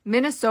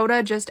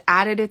Minnesota just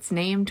added its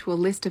name to a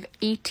list of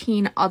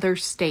 18 other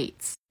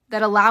states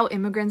that allow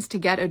immigrants to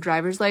get a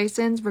driver's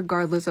license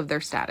regardless of their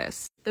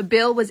status. The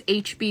bill was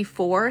HB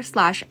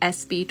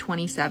 4/SB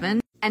 27,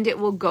 and it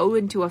will go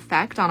into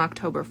effect on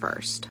October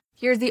 1st.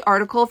 Here's the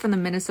article from the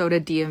Minnesota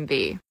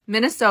DMV.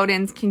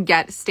 Minnesotans can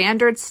get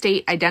standard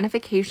state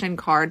identification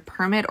card,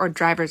 permit, or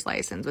driver's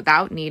license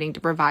without needing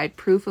to provide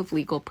proof of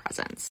legal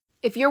presence.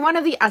 If you're one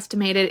of the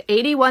estimated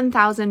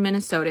 81,000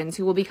 Minnesotans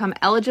who will become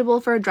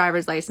eligible for a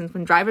driver's license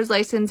when Driver's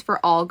License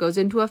for All goes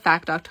into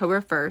effect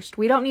October 1st,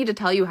 we don't need to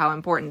tell you how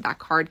important that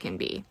card can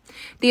be.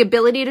 The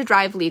ability to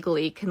drive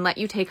legally can let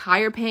you take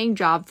higher paying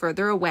job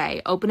further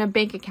away, open a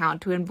bank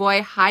account to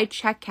avoid high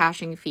check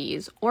cashing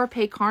fees, or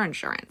pay car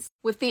insurance.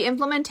 With the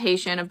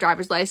implementation of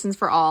Driver's License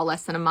for All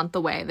less than a month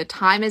away, the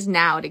time is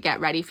now to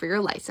get ready for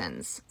your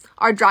license.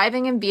 Our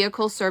Driving and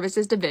Vehicle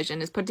Services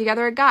Division has put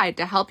together a guide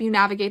to help you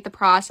navigate the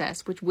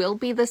process, which will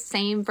be the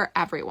same for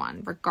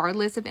everyone,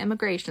 regardless of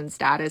immigration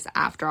status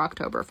after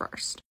October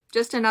 1st.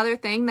 Just another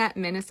thing that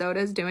Minnesota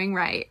is doing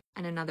right,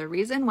 and another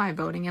reason why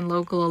voting in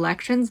local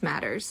elections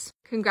matters.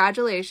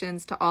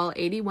 Congratulations to all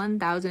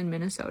 81,000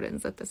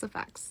 Minnesotans that this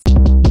affects.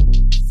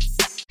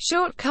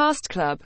 Shortcast Club